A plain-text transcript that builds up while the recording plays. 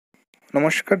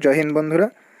নমস্কার, জয় হিন্দ বন্ধুরা।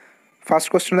 First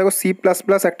question দেখো, C++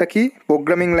 একটা কি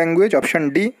programming language, option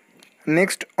D.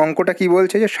 Next অঙ্কটা কি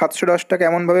বলছে যে 710টাকে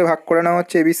এমনভাবে ভাগ করে নেওয়া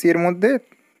হচ্ছে এবিসি এর মধ্যে,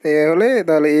 এ হলে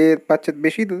তাহলে এ পাচ্ছে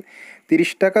বেশি 30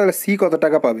 টাকা, তাহলে সি কত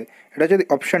টাকা পাবে? এটা হচ্ছে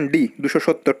অপশান ডি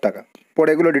 270 টাকা। পরে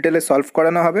এগুলো ডিটেলে সলভ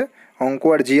করানো হবে অঙ্ক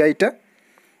আর জিআইটা।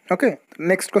 ওকে,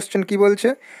 নেক্সট কোশ্চেন কি বলছে,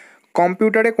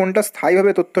 কম্পিউটারে কোনটা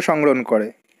স্থায়ীভাবে তথ্য সংগ্রহণ করে?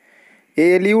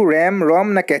 ALU, র্যাম, রম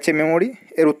না ক্যাচে মেমোরি?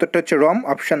 এর উত্তরটা হচ্ছে রম,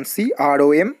 অপশান সি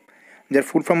ROM, যার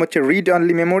ফুল ফর্ম হচ্ছে রিড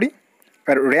অনলি মেমোরি।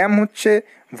 আর র্যাম হচ্ছে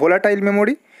ভোলাটাইল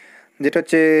মেমোরি, যেটা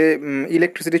হচ্ছে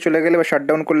ইলেকট্রিসিটি চলে গেলে বা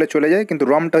শাটডাউন করলে চলে যায়, কিন্তু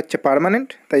রমটা হচ্ছে পার্মানেন্ট,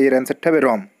 তাই এর অ্যান্সারটা হবে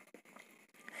রম।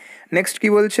 নেক্সট কি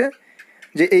বলছে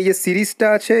যে এই যে সিরিজটা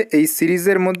আছে, এই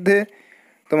সিরিজের মধ্যে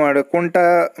তোমার কোনটা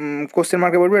কোশ্চেন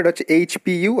মার্কে পড়বে? এটা হচ্ছে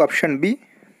HPU, অপশান বি।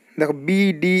 দেখো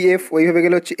BDF ওইভাবে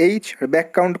গেলে হচ্ছে এইচ, আর ব্যাক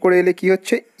কাউন্ট করে এলে কি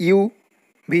হচ্ছে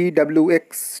UVWX,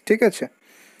 ঠিক আছে।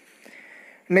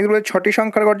 নেক্সট বলে 6টি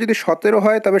সংখ্যার গড় যদি 17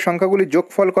 হয় তবে সংখ্যাগুলির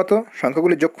যোগফল কত?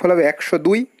 সংখ্যাগুলির যোগফল হবে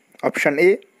 102, অপশান এ।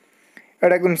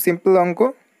 এটা একদম সিম্পল অঙ্ক,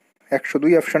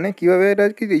 102 অপশানে। কীভাবে? এটা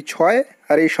কি, এই 6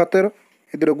 আর এই 17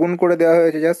 এ দুটো গুণ করে দেওয়া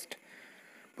হয়েছে জাস্ট।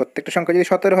 প্রত্যেকটা সংখ্যা যদি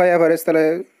 17 হয় অ্যাভারেজ, তাহলে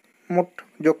মোট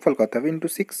যোগফল কত হবে? ইন্টু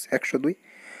 6, 102।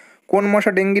 কোন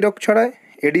মশা ডেঙ্গি রোগ ছড়ায়?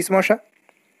 এডিস মশা।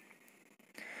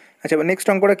 আচ্ছা, নেক্সট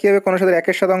অঙ্কটা কী হবে, কোনো সাথে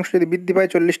 1% যদি বৃদ্ধি পায়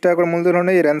 40 টাকা করে মূলধন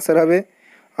হলে এর অ্যান্সার হবে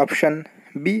অপশান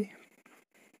বি,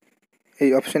 এই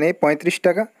অপশান এ 35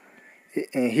 টাকা।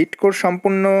 হিটকোর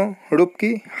সম্পূর্ণ রূপ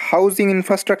কি? Housing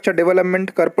infrastructure development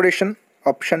corporation,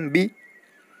 option B.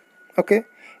 ওকে,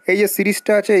 এই যে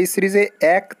সিরিজটা আছে, এই সিরিজে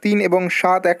 1, 3 এবং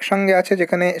 7 একসঙ্গে আছে,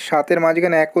 যেখানে 7-এর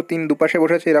মাঝখানে 1 ও 3 দুপাশে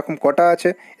বসেছে, এরকম কটা আছে?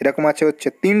 এরকম আছে হচ্ছে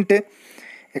 3টে,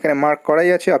 এখানে মার্ক করাই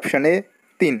আছে, অপশান এ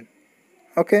 3।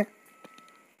 ওকে,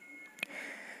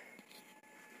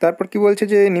 তারপর কি বলছে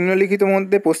যে নিম্নলিখিত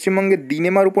মধ্যে পশ্চিমবঙ্গের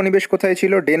দিনেমার উপনিবেশ কোথায়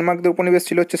ছিল? ডেনমার্কদের উপনিবেশ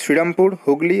ছিল হচ্ছে Serampore,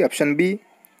 Hooghly, option B.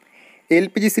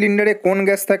 LPG সিলিন্ডারে কোন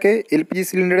গ্যাস থাকে? এলপিজি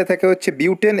সিলিন্ডারে থাকে হচ্ছে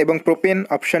বিউটেন এবং প্রোপেন,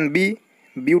 অপশান বি।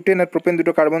 বিউটেন আর প্রোপেন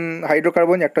দুটো কার্বন,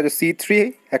 হাইড্রোকার্বন, একটা হচ্ছে C3,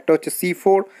 একটা হচ্ছে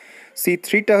C4।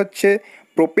 C3টা হচ্ছে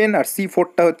প্রোপেন আর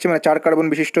C4টা হচ্ছে মানে 4 কার্বন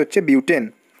বিশিষ্ট হচ্ছে বিউটেন।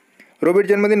 রবির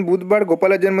জন্মদিন বুধবার,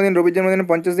 গোপালের জন্মদিন রবির জন্মদিন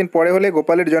 50 দিন পরে হলে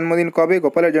গোপালের জন্মদিন কবে?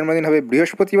 গোপালের জন্মদিন হবে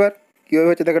বৃহস্পতিবার। কীভাবে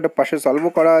হচ্ছে দেখো, একটা পাশে সলভও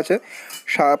করা আছে।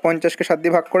 50কে 7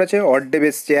 দিয়ে ভাগ করেছে, অড ডে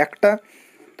বেসছে একটা,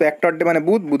 তো একটা অড ডে মানে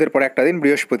বুধ, বুধের পরে একটা দিন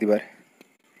বৃহস্পতিবার।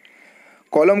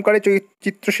 কলমকারী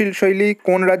চিত্রশীল শৈলী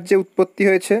কোন রাজ্যে উৎপত্তি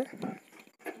হয়েছে?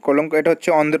 এটা হচ্ছে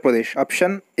অন্ধ্রপ্রদেশ,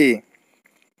 অপশান এ।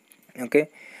 ওকে,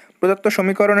 প্রদত্ত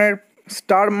সমীকরণের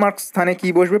স্টার মার্ক স্থানে কি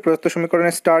বসবে? প্রদত্ত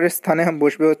সমীকরণের স্টারের স্থানে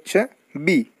বসবে হচ্ছে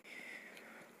বি।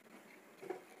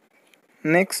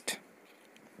 নেক্সট,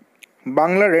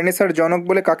 বাংলার রেনেসার জনক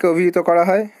বলে কাকে অভিহিত করা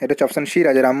হয়? এটা হচ্ছে অপশান সি,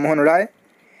 রাজা রামমোহন রায়।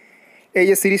 এই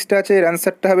যে সিরিজটা আছে, এর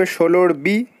অ্যান্সারটা হবে 16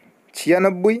 বি,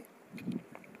 96।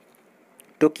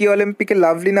 টোকিও অলিম্পিকে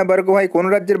লাভলিনা বরগোহাই কোন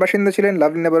রাজ্যের বাসিন্দা ছিলেন?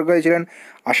 লাভলিনা বরগোহাই ছিলেন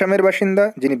আসামের বাসিন্দা,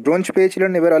 যিনি ব্রোঞ্জ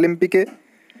পেয়েছিলেন এবার অলিম্পিকে,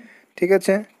 ঠিক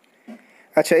আছে।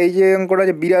 আচ্ছা, এই যে অঙ্কটা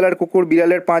যে বিড়াল আর কুকুর,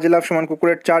 বিড়ালের 5 লাফ সমান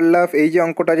কুকুরের 4 লাফ, এই যে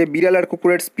অঙ্কটা যে বিড়াল আর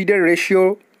কুকুরের স্পিডের রেশিও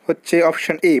হচ্ছে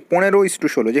অপশান এ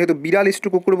 15:16, যেহেতু বিড়াল ইস্টু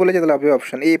কুকুর বলেছে তাহলে হবে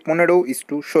অপশান এ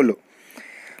 15:16।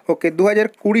 ওকে,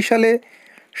 2020 সালে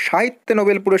সাহিত্যে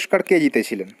নোবেল পুরস্কার কে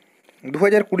জিতেছিলেন?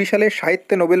 2020 সালে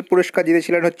সাহিত্যে নোবেল পুরস্কার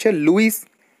জিতেছিলেন হচ্ছে Luis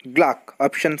Glück,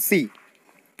 option C.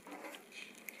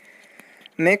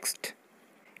 Next,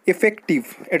 effective,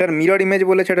 এটার মিরর ইমেজ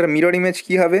বলেছে, এটার মিরর ইমেজ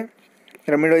কী হবে?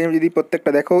 এটা মিরর ইমেজ যদি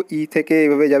প্রত্যেকটা দেখো, থেকে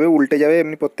এভাবে যাবে, উল্টে যাবে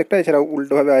এমনি প্রত্যেকটা, এছাড়াও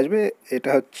উল্টোভাবে আসবে। এটা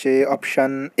হচ্ছে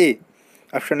option A,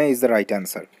 option A is the right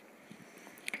answer.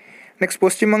 Next,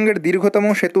 পশ্চিমবঙ্গের দীর্ঘতম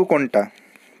সেতু কোনটা?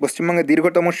 পশ্চিমবঙ্গের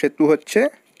দীর্ঘতম সেতু হচ্ছে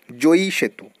জয়ী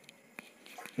সেতু।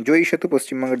 জয়ী সেতু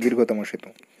পশ্চিমবঙ্গের দীর্ঘতম সেতু।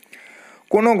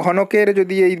 কোনো ঘনকের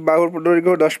যদি এই বাহুর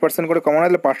দৈর্ঘ্য 10% করে কমানো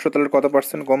হলে 500 তলের কত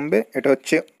পার্সেন্ট কমবে? এটা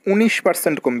হচ্ছে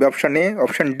 19% কমবে, অপশান এ,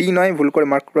 অপশান ডি নয়, ভুল করে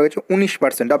মার্ক করা হয়েছে,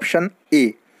 19%, অপশান এ।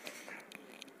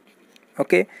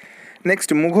 ওকে, নেক্সট,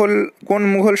 কোন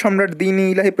মুঘল সম্রাট দ্বীন-ই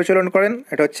ইলাহি প্রচলন করেন?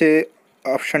 এটা হচ্ছে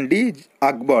অপশান ডি,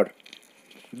 আকবর।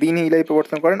 দ্বীন-ই ইলাহি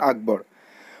প্রবর্তন করেন আকবর।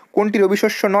 কোনটি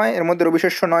রবিশস্য নয়? এর মধ্যে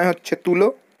রবিশস্য নয় হচ্ছে তুলো,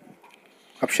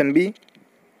 অপশান বি।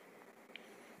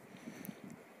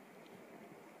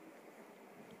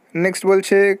 নেক্সট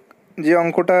বলছে যে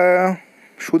অঙ্কটা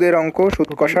সুদের অঙ্ক, সুদ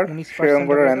কষার, সেই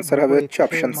অঙ্কটার অ্যান্সার হবে হচ্ছে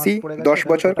অপশান সি 10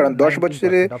 বছর, কারণ 10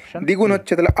 বছরে দ্বিগুণ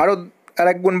হচ্ছে, তাহলে আরও আর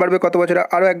 1 গুণ বাড়বে কত বছরে?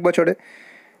 আরও 1 বছরে,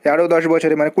 আরও 10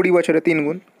 বছরে, মানে 20 বছরে 3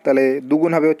 গুণ, তাহলে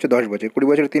দুগুণ হবে হচ্ছে 10 বছর, 20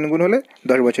 বছরে 3 গুণ হলে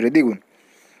 10 বছরে দ্বিগুণ।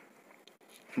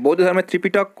 বৌদ্ধ ধর্মের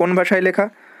ত্রিপিটক কোন ভাষায় লেখা?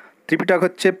 ত্রিপিটক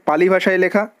হচ্ছে পালি ভাষায়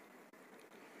লেখা।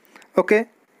 ওকে,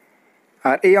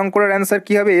 আর এই অঙ্কটার অ্যান্সার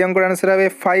কী হবে? এই অঙ্কটার অ্যান্সার হবে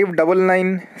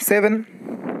 5997।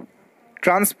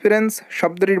 ট্রান্সপারেন্স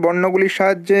শব্দটির বর্ণগুলির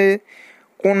সাহায্যে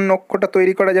কোন অক্ষরটা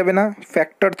তৈরি করা যাবে না?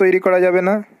 ফ্যাক্টর তৈরি করা যাবে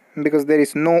না, বিকজ দের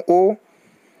ইজ নো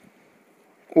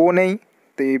ও নেই,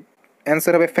 তো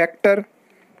অ্যান্সার হবে ফ্যাক্টর।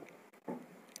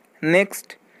 নেক্সট,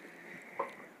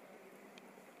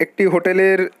 একটি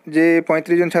হোটেলের যে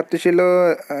 35 জন ছাত্রী ছিল,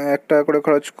 একটা করে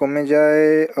খরচ কমে যায়।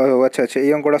 ও আচ্ছা আচ্ছা,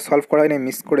 এই অঙ্কটা সলভ করা হয়নি,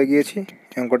 মিস করে গিয়েছি।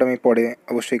 এই অঙ্কটা আমি পরে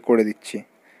অবশ্যই করে দিচ্ছি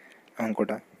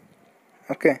অঙ্কটা।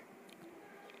 ওকে,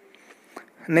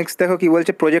 নেক্সট দেখো কি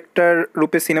বলছে, প্রজেক্টর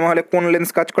রূপে সিনেমা হলে কোন লেন্স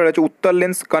কাজ করা হচ্ছে? উত্তল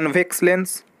লেন্স, কনভেক্স লেন্স।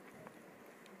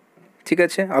 ঠিক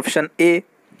আছে, অপশান এ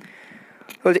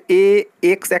বলছে এ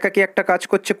এক্স একাকি একটা কাজ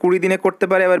করছে 20 দিনে করতে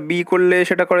পারে, আবার বি করলে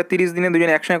সেটা করে 30 দিনে,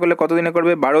 দুজনে একসঙ্গে করলে কত দিনে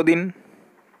করবে? 12 দিন।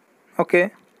 ওকে,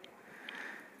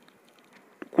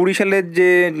 20 সালের যে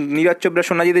নীরজ চোপড়া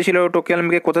সোনা জিতেছিল টোকিও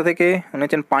অলিম্পিকে কোথা থেকে? উনি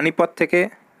হচ্ছেন পানিপথ থেকে।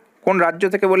 কোন রাজ্য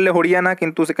থেকে বললে হরিয়ানা,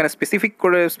 কিন্তু সেখানে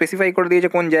স্পেসিফাই করে দিয়েছে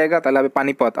কোন জায়গা, তাহলে হবে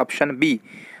পানিপথ, অপশান বি,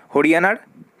 হরিয়ানার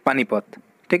পানিপথ।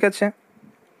 ঠিক আছে,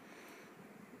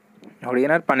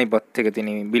 হরিয়ানার পানিপথ থেকে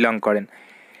তিনি বিলং করেন।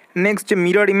 নেক্সট, যে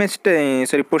মিরর ইমেজটা,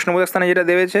 সরি প্রশ্নবোধক স্থানে যেটা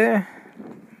দেবেছে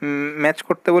ম্যাচ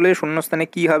করতে বলে শূন্যস্থানে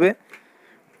কি হবে?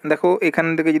 দেখো এখান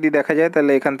থেকে যদি দেখা যায়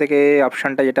তাহলে এখান থেকে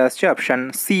অপশানটা যেটা আসছে, option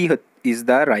C is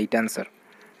the right answer.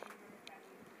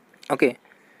 Okay,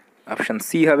 option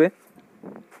C হবে।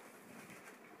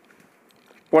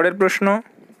 পরের প্রশ্ন,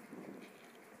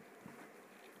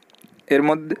 এর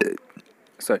মধ্যে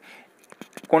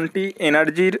কোনটি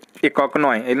এনার্জির একক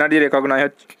নয়? এনার্জির একক নয়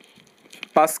হচ্ছে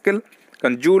পাস্কেল,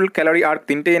 কারণ জুল, ক্যালোরি, আর্ক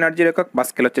তিনটে এনার্জির একক,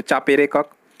 পাস্কেল হচ্ছে চাপের একক।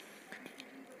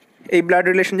 এই ব্লাড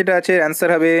রিলেশন যেটা আছে অ্যান্সার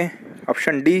হবে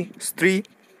অপশান ডি, স্ত্রী।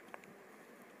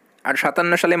 আর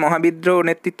 57 সালে মহাবিদ্রোহ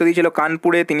নেতৃত্ব দিয়েছিল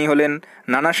কানপুরে, তিনি হলেন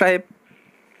নানা সাহেব।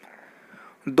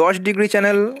 10 ডিগ্রি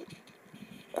চ্যানেল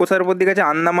কোথার উপর দিয়ে গেছে?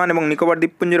 আন্দামান এবং নিকোবর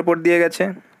দ্বীপপুঞ্জের উপর দিয়ে গেছে।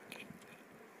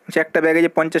 একটা ব্যাগে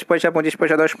যে 50 পয়সা, 25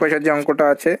 পয়সা, 10 পয়সার যে অঙ্কটা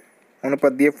আছে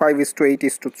অনুপাত দিয়ে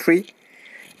 5:8:3,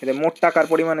 এতে মোট টাকার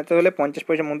পরিমাণ হতে হলে 50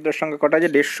 পয়সা মুদ্রার সঙ্গে কটা আছে?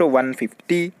 150,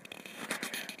 150।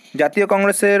 জাতীয়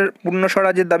কংগ্রেসের পূর্ণ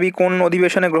স্বরাজের দাবি কোন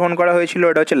অধিবেশনে গ্রহণ করা হয়েছিল?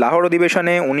 এটা হচ্ছে লাহোর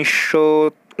অধিবেশনে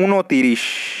 1929।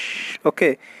 ওকে,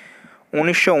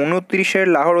 1929-এর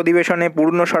লাহোর অধিবেশনে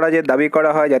পূর্ণ স্বরাজের দাবি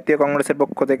করা হয় জাতীয় কংগ্রেসের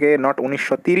পক্ষ থেকে, নট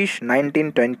 1930,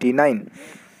 1929।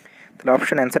 তাহলে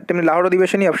অপশান অ্যান্সারটা এমনি লাহোর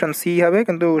অধিবেশনই, অপশান সি হবে,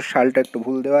 কিন্তু সালটা একটু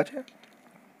ভুল দেওয়া আছে।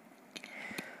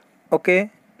 ওকে,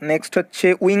 নেক্সট হচ্ছে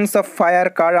উইংস অফ ফায়ার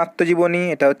কার আত্মজীবনী?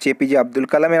 এটা হচ্ছে এপিজে আব্দুল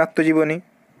কালামের আত্মজীবনী।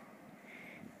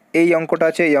 এই অঙ্কটা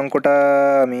আছে, এই অঙ্কটা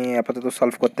আমি আপাতত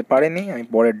সলভ করতে পারিনি, আমি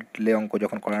পরের ডিটেলে অঙ্ক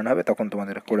যখন করানো হবে তখন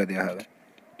তোমাদের করে দেওয়া হবে।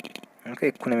 ওকে,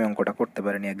 এক্ষুনি আমি অঙ্কটা করতে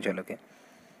পারিনি এক ঝলকে,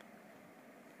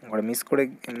 অঙ্কটা মিস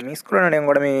করে না,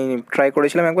 অঙ্কটা আমি ট্রাই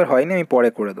করেছিলাম একবার, হয়নি, আমি পরে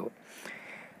করে দেবো।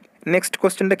 নেক্সট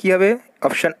কোশ্চেনটা কী হবে?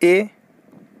 অপশান এ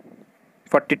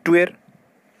 42-এর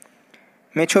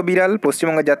মেছো বিড়াল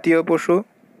পশ্চিমবঙ্গের জাতীয় পশু।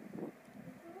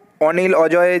 অনিল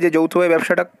অজয় যে যৌথভাবে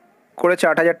ব্যবসাটা করেছে,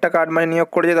 8,000 টাকা আটমানি নিয়োগ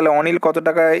করেছে, তাহলে অনিল কত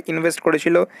টাকা ইনভেস্ট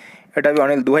করেছিল? এটা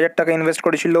অনিল 2,000 টাকা ইনভেস্ট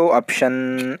করেছিল, option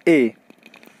A.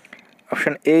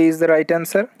 Option A is the right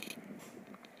answer.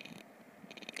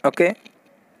 Okay,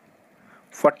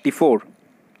 44।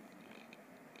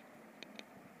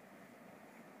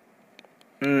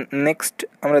 Next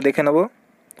আমরা দেখে নেব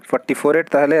 44-এর,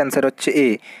 তাহলে অ্যান্সার হচ্ছে এ।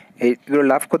 এইগুলো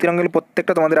লাভ ক্ষতির অঙ্কগুলো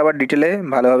প্রত্যেকটা তোমাদের আবার ডিটেলে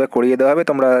ভালোভাবে করিয়ে দেওয়া হবে,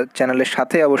 তোমরা চ্যানেলের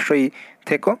সাথে অবশ্যই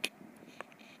থেকো।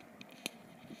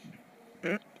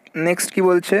 নেক্সট কি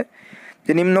বলছে,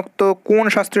 যে নিম্নোক্ত কোন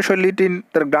শাস্ত্রীয় শৈলীটি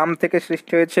তার গ্রাম থেকে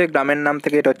সৃষ্টি হয়েছে? গ্রামের নাম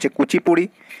থেকে, এটা হচ্ছে কুচিপুড়ি।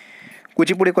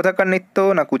 কুচিপুড়ি কোথাকার নৃত্য?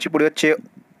 না, কুচিপুড়ি হচ্ছে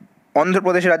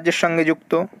অন্ধ্রপ্রদেশ রাজ্যের সঙ্গে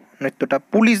যুক্ত নৃত্যটা।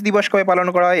 পুলিশ দিবস কবে পালন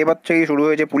করা হয়? এবার থেকেই শুরু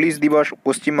হয়েছে পুলিশ দিবস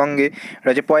পশ্চিমবঙ্গে, এটা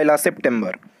হচ্ছে 1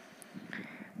 সেপ্টেম্বর।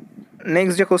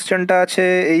 নেক্সট যে কোশ্চেনটা আছে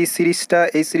এই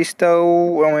সিরিজটাও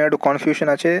আমার একটু কনফিউশন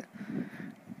আছে,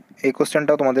 এই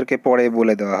কোশ্চেনটাও তোমাদেরকে পরে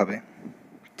বলে দেওয়া হবে।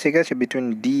 ঠিক আছে, বিটুইন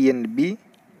ডি অ্যান্ড বি,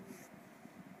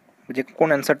 যে কোন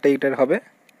অ্যান্সারটা এইটার হবে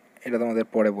এটা তোমাদের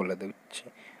পরে বলে দিচ্ছি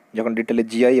যখন ডিটেলে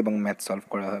জিআই এবং ম্যাথ সলভ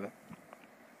করা হবে।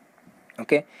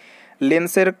 ওকে,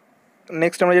 লেন্সের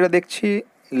নেক্সট আমরা যেটা দেখছি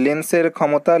লেন্সের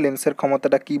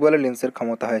ক্ষমতাটা কী বলে? লেন্সের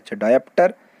ক্ষমতা হচ্ছে ডায়াপ্টার,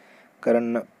 কারণ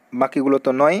বাকিগুলো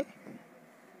তো নয়।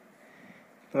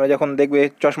 তোমরা যখন দেখবে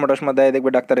চশমা দেয়, দেখবে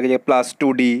ডাক্তারকে যে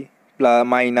 +2D,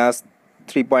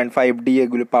 -3.5D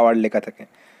এগুলো পাওয়ার লেখা থাকে।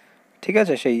 ঠিক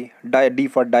আছে, সেই ডি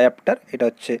ফর ডায়াপ্টার, এটা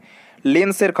হচ্ছে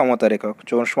লেন্সের ক্ষমতার একক,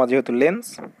 চশমা যেহেতু লেন্স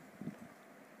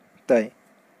তাই।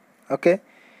 ওকে,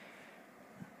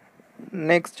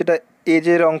 নেক্সট যেটা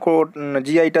এজের অঙ্ক,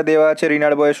 জিআইটা দেওয়া আছে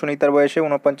রিনার বয়স সুনিতার বয়সে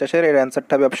 49-এর, এর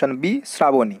অ্যান্সারটা হবে অপশান বি,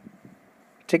 শ্রাবণী।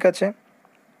 ঠিক আছে,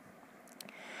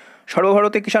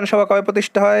 সর্বভারতীয় কিষাণ সভা কবে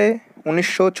প্রতিষ্ঠা হয়?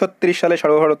 1936 সালে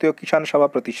সর্বভারতীয় কিষাণ সভা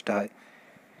প্রতিষ্ঠা হয়।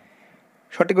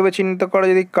 সঠিকভাবে চিহ্নিত করা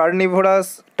যদি কার্নিভোরাস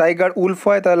টাইগার উলফ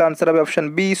হয় তাহলে আনসার হবে option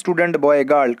B student boy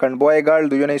girl, কারণ বয় গার্ল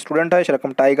দুজনেই স্টুডেন্ট হয়, সেরকম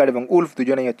টাইগার এবং উলফ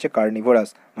দুজনেই হচ্ছে কার্নিভোরাস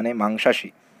মানে মাংসাশী।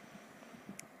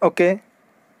 ওকে,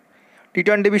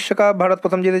 টি-20 বিশ্বকাপ ভারত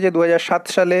প্রথম জিতেছে 2007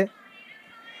 সালে।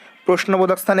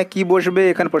 প্রশ্নবোধক স্থানে কি বসবে,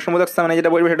 এখানে প্রশ্নবোধক স্থানে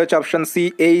যেটা বসবে সেটা হচ্ছে অপশান সি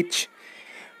এইচ।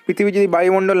 পৃথিবী যদি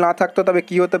বায়ুমণ্ডল না থাকতো তবে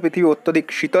কী হতো, পৃথিবী অত্যধিক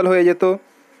শীতল হয়ে যেত।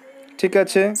 ঠিক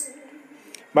আছে,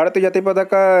 ভারতীয় জাতীয়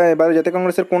পতাকা ভারতীয় জাতীয়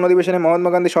কংগ্রেসের কোন অধিবেশনে মহাত্মা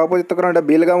গান্ধী সভাপতিত্ব করেন? এটা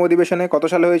বেলগাঁও অধিবেশনে। কত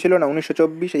সালে হয়েছিল না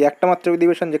 1924। এই একটা মাত্র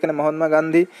অধিবেশন যেখানে মহাত্মা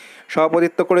গান্ধী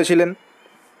সভাপতিত্ব করেছিলেন।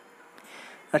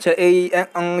 আচ্ছা, এই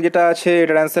যেটা আছে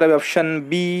এটার অ্যান্সার হবে অপশান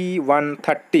বি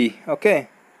 130। ওকে,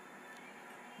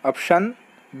 অপশান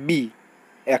বি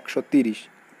 130।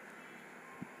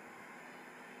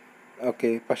 ওকে,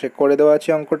 পাশে করে দেওয়া আছে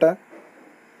অঙ্কটা।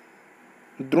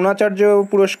 দ্রোণাচার্য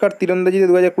পুরস্কার তীরন্দাজিতে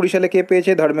 2020 সালে কে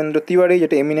পেয়েছে? ধর্মেন্দ্র তিওয়ারি,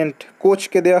 যেটা এমিনেন্ট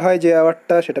কোচকে দেওয়া হয় যে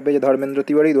অ্যাওয়ার্ডটা, সেটা পেয়েছে ধর্মেন্দ্র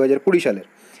তিওয়ারি 2020 সালের।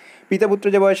 পিতা পুত্র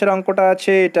যে বয়সের অঙ্কটা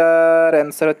আছে এটার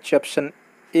অ্যান্সার হচ্ছে অপশান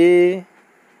এ।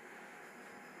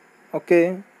 ওকে,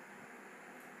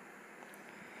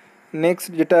 নেক্সট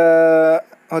যেটা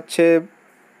হচ্ছে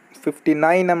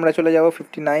 59, আমরা চলে যাব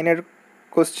 59-এর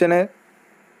কোশ্চেনে।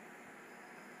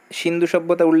 সিন্ধু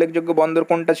সভ্যতার উল্লেখযোগ্য বন্দর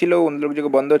কোনটা ছিল? উল্লেখযোগ্য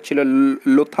বন্দর ছিল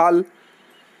লোথাল।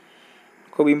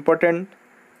 খুব ইম্পর্ট্যান্ট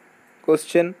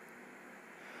কোশ্চেন।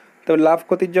 তো লাভ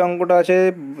ক্ষতির যে অঙ্কটা আছে,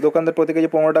 দোকানদার প্রতি কেজি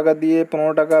 15 টাকা দিয়ে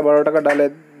 15 টাকা 12 টাকা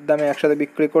ডালের দামে একসাথে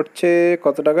বিক্রি করছে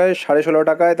কত টাকায়? 16.5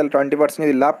 টাকায়। তাহলে 20%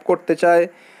 যদি লাভ করতে চায়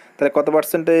তাহলে কত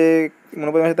পার্সেন্টে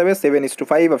মুনাফা মেশাতে হবে?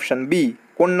 7:5, অপশান বি।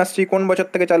 কন্যাশ্রী কোন বছর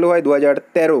থেকে চালু হয়?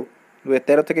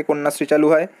 2013 থেকে কন্যাশ্রী চালু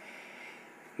হয়।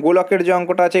 গোলকের যে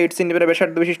অঙ্কটা আছে 8 সেন্টিমিটার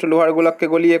ব্যাসার্ধ বিশিষ্ট লোহার গোলককে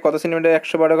গলিয়ে কত সেন্টিমিটার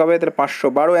 112 হবে? তাহলে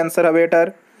 512 অ্যান্সার হবে এটার।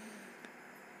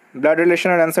 ব্লাড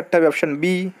রিলেশনের অ্যান্সারটা হবে অপশান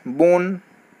বি বোন।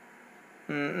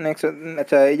 নেক্সট,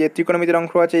 আচ্ছা, এই যে ত্রিকোণমিতির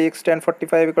অঙ্ক আছে x tan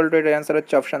 45 = এটার অ্যান্সার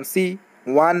হচ্ছে অপশান সি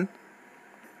 1।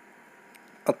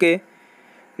 ওকে,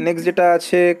 নেক্সট যেটা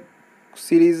আছে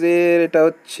সিরিজের এটা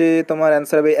হচ্ছে তোমার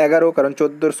অ্যান্সার হবে 11, কারণ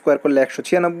 14 স্কোয়ার করলে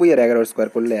 196 আর 11 স্কোয়ার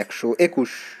করলে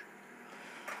 121।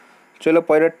 চলো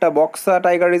পরেরটা, বক্সা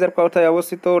টাইগার রিজার্ভ কোথায়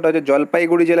অবস্থিত? ওটা হচ্ছে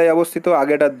জলপাইগুড়ি জেলায় অবস্থিত।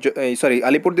 আগেটা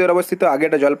আলিপুরদুয়ার অবস্থিত,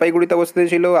 আগেটা জলপাইগুড়িতে অবস্থিত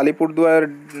ছিল। আলিপুরদুয়ার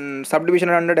সাব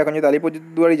ডিভিশনের আন্ডারে, এখন যদি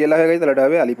আলিপুরদুয়ারই জেলা হয়ে গেছে তাহলে এটা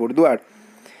হবে আলিপুরদুয়ার।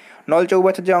 নল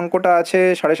চৌবাচ্চার যে অঙ্কটা আছে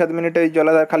 7.5 মিনিটে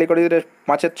জলাধার খালি করে দিলে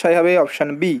 5/6 হবে, অপশান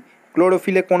বি।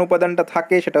 ক্লোরোফিলে কোন উপাদানটা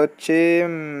থাকে? সেটা হচ্ছে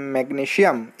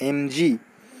ম্যাগনেশিয়াম, Mg।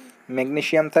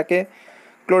 ম্যাগনেশিয়াম থাকে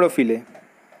ক্লোরোফিলে।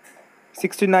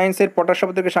 69 পটাশ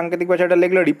শব্দ থেকে সাংকেতিক ভাষাটা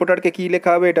লিখলে রিপোর্টারকে কী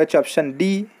লেখা হবে? এটা হচ্ছে অপশান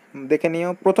ডি। দেখে নিও।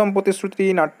 প্রথম প্রতিশ্রুতি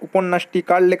উপন্যাসটি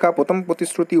কার লেখা? প্রথম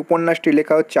প্রতিশ্রুতি উপন্যাসটি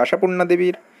লেখা হচ্ছে আশাপূর্ণা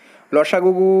দেবীর।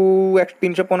 লসাগু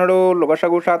 315,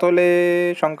 গসাগু 7 হলে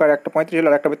সংখ্যার একটা 35 হলে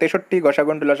আর একটা হবে 63। গসাগু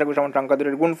ইন্টু লসাগু সমান সংখ্যা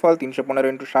দুটোর গুণফল, 315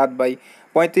 ইন্টু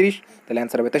 7/35, তাহলে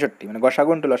অ্যান্সার হবে 63। মানে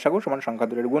গসাগু ইন্টু লসাগু সমান সংখ্যা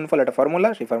দুটোর গুণফল, এটা ফর্মুলা,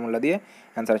 সেই ফর্মুলা দিয়ে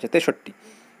অ্যান্সার আছে 63।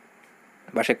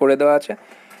 বাসে করে দেওয়া আছে।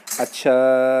 আচ্ছা,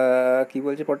 কি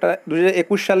বলছে পড়টা?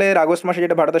 2021 সালের আগস্ট মাসে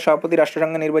যেটা ভারতের সভাপতি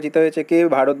রাষ্ট্রসংঘে নির্বাচিত হয়েছে কে?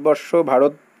 ভারত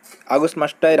আগস্ট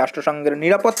মাসটায় রাষ্ট্রসংঘের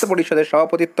নিরাপত্তা পরিষদের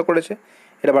সভাপতিত্ব করেছে।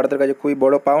 এটা ভারতের কাছে খুবই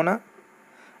বড় পাওনা।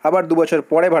 আবার 2 বছর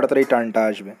পরে ভারতের এই টার্নটা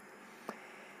আসবে।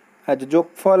 আচ্ছা,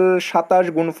 যোগফল 27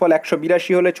 গুণফল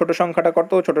 182 হলে ছোট সংখ্যাটা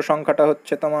কত? ছোট সংখ্যাটা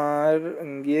হচ্ছে তোমার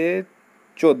গিয়ে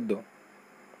 14।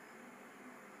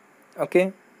 ওকে,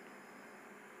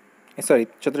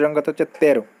 ছোট সংখ্যাটা হচ্ছে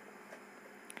 13।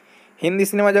 হিন্দি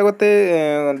সিনেমা জগতে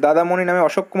দাদামণি নামে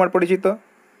অশোক কুমার পরিচিত।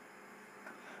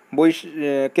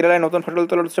 কেরালায় নতুন ফসল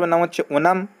তোলার উৎসবের নাম হচ্ছে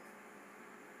ওনাম।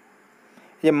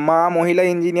 যে মা মহিলা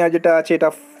ইঞ্জিনিয়ার যেটা আছে এটা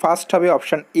ফার্স্ট হবে,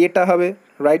 অপশান এটা হবে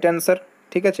রাইট অ্যান্সার।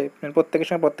 ঠিক আছে, প্রত্যেকের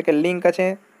সঙ্গে প্রত্যেকের লিঙ্ক আছে।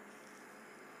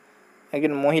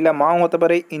 একজন মহিলা মাও হতে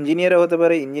পারে, ইঞ্জিনিয়ারও হতে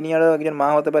পারে, ইঞ্জিনিয়ারও একজন মা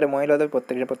হতে পারে, মহিলা হতে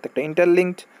পারে, প্রত্যেকটা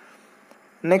ইন্টারলিঙ্কড।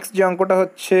 নেক্সট যে অঙ্কটা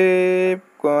হচ্ছে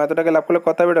এত টাকা লাভ করলে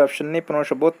কত হবে? অপশান নেই,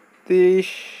 1532,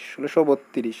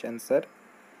 1632 অ্যান্সার।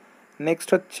 নেক্সট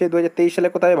হচ্ছে 2023 সালে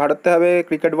কোথায় ভারতে হবে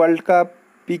ক্রিকেট ওয়ার্ল্ড কাপ?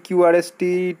 PQRST,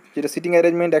 যেটা সিটিং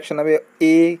অ্যারেঞ্জমেন্ট, অ্যাকশন হবে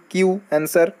AQ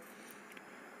অ্যান্সার।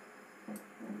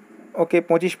 ওকে,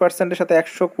 25%-এর সাথে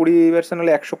 120%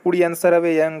 হলে 120 অ্যান্সার হবে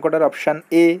এই অঙ্কটার, অপশান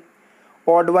এ।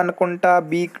 অড ওয়ান কোনটা?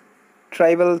 বিগ,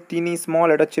 ট্রাইবেল, টিনি, স্মল।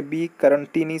 এটা হচ্ছে বিগ, কারণ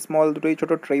টিনি স্মল দুটোই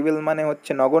ছোটো, ট্রাইবেল মানে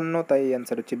হচ্ছে নগণ্য, তাই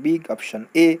অ্যান্সার হচ্ছে বিগ, অপশান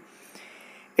এ।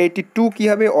 82 কী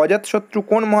হবে? অজাতশত্রু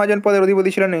কোন মহাজন পদের অধিপতি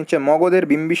ছিলেন? হচ্ছে মগধের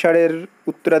বিম্বিসারের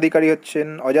উত্তরাধিকারী হচ্ছেন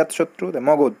অজাতশত্রু,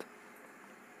 মগধ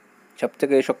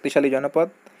সবথেকে শক্তিশালী জনপদ।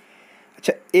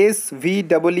 আচ্ছা,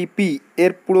 SVEP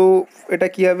এর পুরো এটা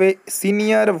কী হবে?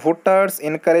 Senior voters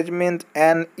encouragement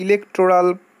and electoral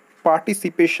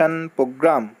participation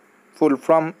programme, full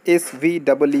from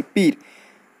SVEP।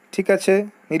 ঠিক আছে,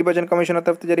 নির্বাচন কমিশনের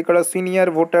তরফ থেকে জারি করা senior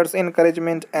voters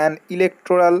encouragement and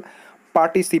electoral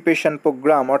participation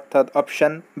programme, অর্থাৎ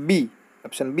option B.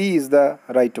 Option B is the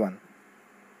right one.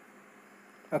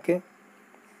 Okay,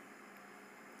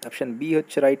 option B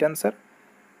হচ্ছে রাইট অ্যান্সার।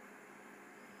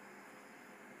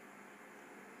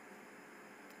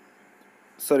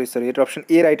 সরি, এটা option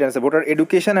A right answer. Voter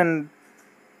education and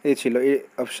a ছিল এ,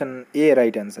 অপশান এ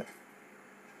রাইট অ্যান্সার।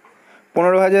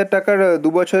 15,000 টাকার 2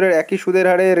 বছরের একই সুদের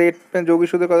হারে rate যোগী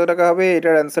সুদে কত টাকা হবে?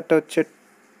 এটার অ্যান্সারটা হচ্ছে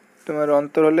তোমার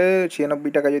অন্তর হলে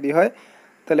 96 টাকা যদি হয়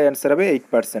তাহলে অ্যান্সার হবে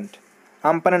 8%।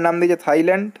 আমপানের নাম দিয়েছে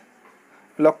থাইল্যান্ড।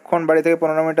 লক্ষণ বাড়ি থেকে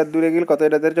 15 মিটার দূরে গেলে কত?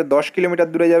 এটা হচ্ছে 10 কিলোমিটার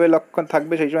দূরে যাবে লক্ষণ,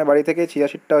 থাকবে সেই সময় বাড়ি থেকে।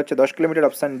 86টা হচ্ছে 10 কিলোমিটার,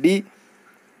 অপশান ডি।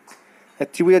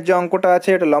 ত্রিভুজের যে অঙ্কটা আছে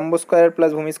এটা লম্ব স্কোয়ার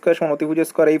প্লাস ভূমি স্কোয়ার সমান অতিভুজ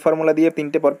স্কোয়ার, এই ফর্মুলা দিয়ে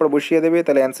 3টে পরপর বসিয়ে দেবে,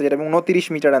 তাহলে অ্যান্সার যেটা 29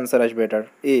 মিটার অ্যান্সার আসবে এটার,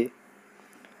 এ।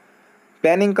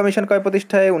 প্ল্যানিং কমিশন কয়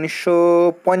প্রতিষ্ঠা হয়?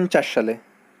 1950 সালে।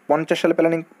 50 সালে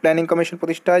প্ল্যানিং কমিশন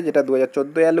প্রতিষ্ঠা হয়, যেটা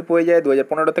 2014 আলু হয়ে যায়।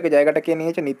 2015 থেকে জায়গাটা কে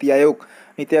নিয়েছে? নীতি আয়োগ।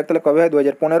 নীতি আয়োগ তাহলে কবে হয়?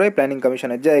 2015 প্ল্যানিং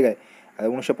কমিশনের জায়গায়। আর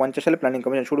 1950 সালে প্ল্যানিং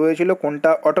কমিশন শুরু হয়েছিল। কোনটা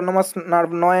অটোনমাস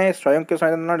নার্ভ নয়, স্বয়ংক্রিয়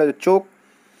স্নায়ুতন্ত্র নয়, এটা চোখ।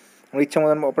 ইচ্ছা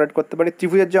মতন অপারেট করতে পারি।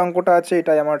 ত্রিভুজের যে অঙ্কটা আছে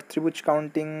এটাই আমার ত্রিভুজ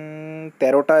কাউন্টিং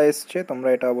 13টা এসছে, তোমরা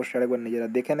এটা অবশ্যই আরেকবার নিজেরা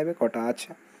দেখে নেবে কটা আছে।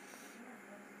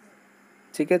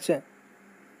 ঠিক আছে,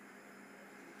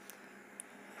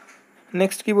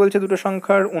 নেক্সট কি বলছে? দুটো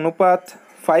সংখ্যার অনুপাত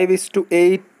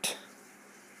 5:8।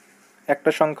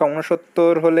 একটা সংখ্যা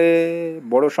 69 হলে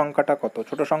বড় সংখ্যাটা কত?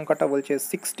 ছোট সংখ্যাটা বলছে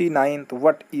 69।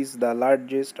 What is the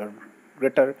largest R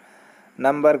greater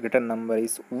number? Greater number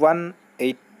is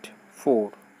 184।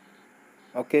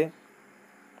 ওকে,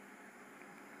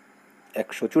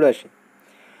 184।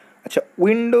 আচ্ছা,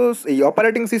 উইন্ডোজ এই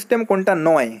অপারেটিং সিস্টেম কোনটা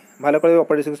নয়? ভালো করে,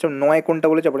 অপারেটিং সিস্টেম নয় কোনটা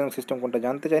বলেছে, অপারেটিং সিস্টেম কোনটা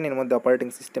জানতে চাইনি। এর মধ্যে অপারেটিং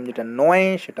সিস্টেম যেটা নয়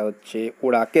সেটা হচ্ছে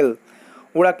ওরাকেল।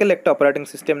 ওরাকেল একটা অপারেটিং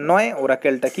সিস্টেম নয়।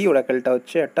 ওরাকেলটা কি? ওরাকেলটা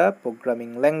হচ্ছে একটা প্রোগ্রামিং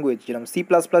ল্যাঙ্গুয়েজ, যেরকম C++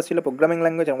 ছিল প্রোগ্রামিং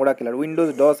ল্যাঙ্গুয়েজ, আর ওরাকেল আর উইন্ডোজ,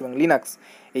 ডস এবং লিনাক্স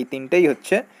এই তিনটেই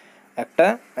হচ্ছে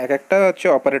একটা হচ্ছে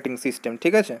অপারেটিং সিস্টেম।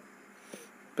 ঠিক আছে,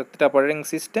 প্রত্যেকটা অপারেটিং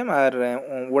সিস্টেম। আর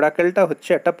ওরাকেলটা হচ্ছে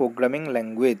একটা প্রোগ্রামিং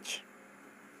ল্যাঙ্গুয়েজ।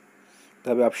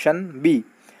 তবে অপশান বি।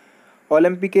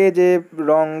 অলিম্পিকে যে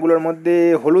রঙগুলোর মধ্যে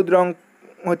হলুদ রং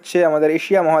হচ্ছে আমাদের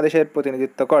এশিয়া মহাদেশের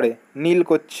প্রতিনিধিত্ব করে, নীল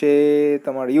করছে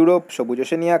তোমার ইউরোপ, সবুজ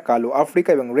ওশেনিয়া, কালো আফ্রিকা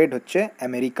এবং রেড হচ্ছে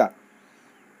আমেরিকা।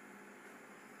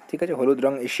 ঠিক আছে, হলুদ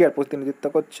রং এশিয়ার প্রতিনিধিত্ব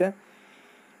করছে।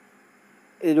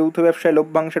 এই যৌথ ব্যবসায়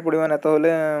লভ্যাংশের পরিমাণ এত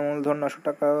হলে মূলধন 900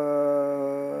 টাকা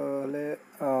হলে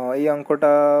এই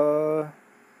অঙ্কটা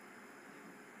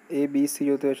ABC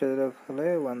যৌথ ব্যবসায় হলে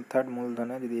 1/3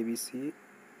 মূলধনে যদি ABC।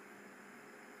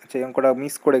 আচ্ছা, এই অঙ্কটা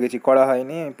মিস করে গেছি, করা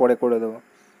হয়নি, আমি পরে করে দেবো।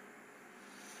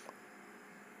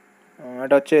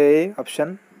 এটা হচ্ছে এই অপশান।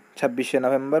 26শে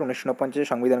নভেম্বর 1949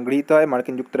 সংবিধান গৃহীত হয়।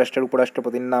 মার্কিন যুক্তরাষ্ট্রের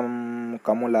উপরাষ্ট্রপতির নাম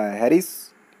কামলা হ্যারিস।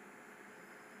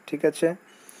 ঠিক আছে,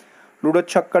 লুডোর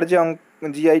ছক্কার যে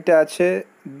জিআইটা আছে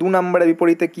 2 নম্বরের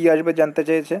বিপরীতে কি আসবে জানতে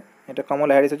চেয়েছে। এটা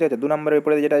কামলা হ্যারিস হচ্ছে। 2 নম্বরের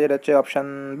বিপরীতে যেটা হচ্ছে অপশান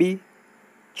বি,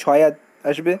 6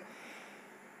 আসবে।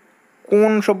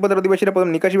 কোন সভ্যতার অধিবাসীরা প্রথম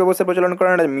নিকাশি ব্যবস্থা প্রচলন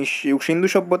করেন? সিন্ধু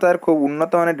সভ্যতার খুব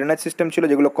উন্নত মানের ড্রেনেজ সিস্টেম ছিল,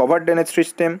 যেগুলো কভার ড্রেনেজ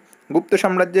সিস্টেম। গুপ্ত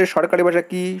সাম্রাজ্যের সরকারি ভাষা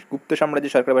কি? গুপ্ত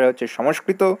সাম্রাজ্যের সরকারি ভাষা হচ্ছে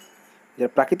সংস্কৃত।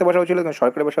 যার প্রাকৃত ভাষাও ছিল, কিন্তু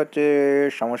সরকারি ভাষা হচ্ছে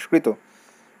সংস্কৃত।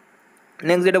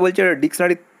 নেক্সট যেটা বলছে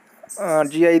ডিকশনারি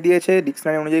জিআই দিয়েছে,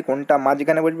 ডিকশনারি অনুযায়ী কোনটা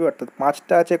মাঝখানে বসবে, অর্থাৎ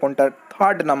 5টা আছে, কোনটা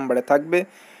 3rd নাম্বারে থাকবে?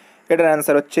 এটার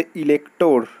অ্যান্সার হচ্ছে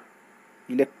ইলেক্টর।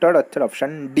 অর্থাৎ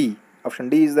option D. Option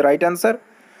D is the right answer.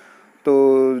 তো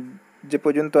যে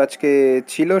পর্যন্ত আজকে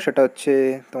ছিল সেটা হচ্ছে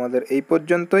তোমাদের এই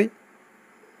পর্যন্তই।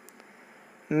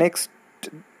 নেক্সট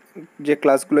যে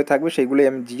ক্লাসগুলো থাকবে সেইগুলোই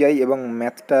আমি জিআই এবং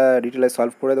ম্যাথটা ডিটেলে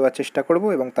সলভ করে দেওয়ার চেষ্টা করব,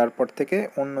 এবং তারপর থেকে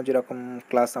অন্য যেরকম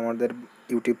ক্লাস আমাদের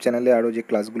ইউটিউব চ্যানেলে আরও যে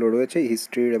ক্লাসগুলো রয়েছে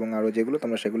হিস্ট্রির এবং আরও যেগুলো,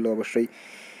 তোমরা সেগুলো অবশ্যই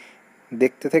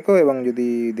দেখতে থেকো, এবং যদি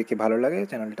দেখে ভালো লাগে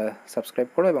চ্যানেলটা সাবস্ক্রাইব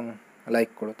করো এবং লাইক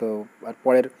করো। তো আর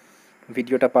পরের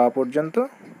ভিডিওটা পাওয়া পর্যন্ত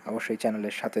অবশ্যই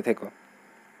চ্যানেলের সাথে থেকো।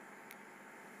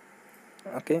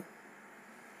 ওকে,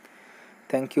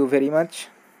 thank you very much,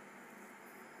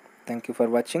 thank you for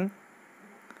watching.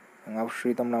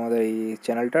 অবশ্যই তোমরা আমাদের এই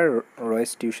চ্যানেলটা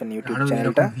রয়েস টিউশন ইউটিউব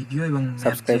চ্যানেলটা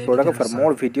সাবস্ক্রাইব করে রাখো for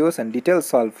more videos and detail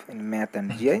solve in math and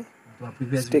GI.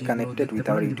 Stay connected with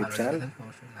our YouTube channel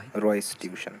Royce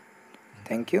tuition.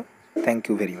 Thank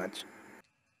you very much.